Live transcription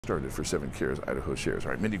Started for 7Cares Idaho Shares. All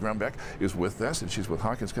right, Mindy Grumbeck is with us, and she's with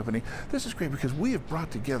Hawkins Company. This is great because we have brought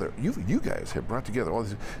together, you guys have brought together all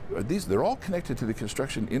these, they're all connected to the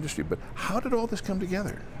construction industry, but how did all this come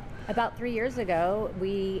together? About 3 years ago,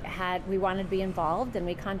 we wanted to be involved, and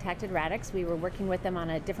we contacted Radix. We were working with them on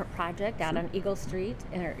a different project out on Eagle Street,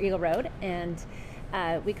 or Eagle Road, and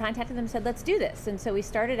we contacted them and said, let's do this. And so we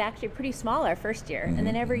started actually pretty small our first year. And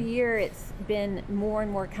then every year it's been more and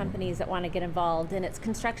more companies that want to get involved, and it's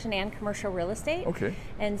construction and commercial real estate. Okay.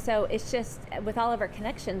 And so it's just, with all of our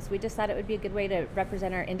connections, we just thought it would be a good way to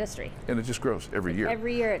represent our industry. And it just grows every year.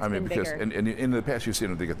 Every year it's been bigger. And in the past you've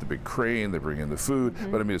seen they get the big crane, they bring in the food,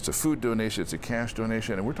 but I mean it's a food donation, it's a cash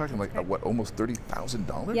donation, and we're talking like, what, almost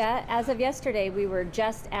 $30,000? Yeah, as of yesterday we were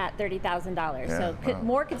just at $30,000. Yeah, So wow.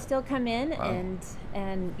 more could still come in,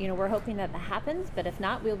 and you know, we're hoping that happens, but if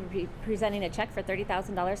not, we'll be presenting a check for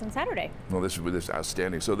 $30,000 on Saturday. Well, this is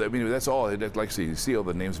outstanding. So I mean, that's all. I'd like to see all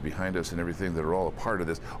the names behind us and everything that are all a part of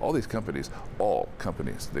this. All these companies, all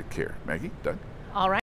companies that care. Maggie, Doug? All right.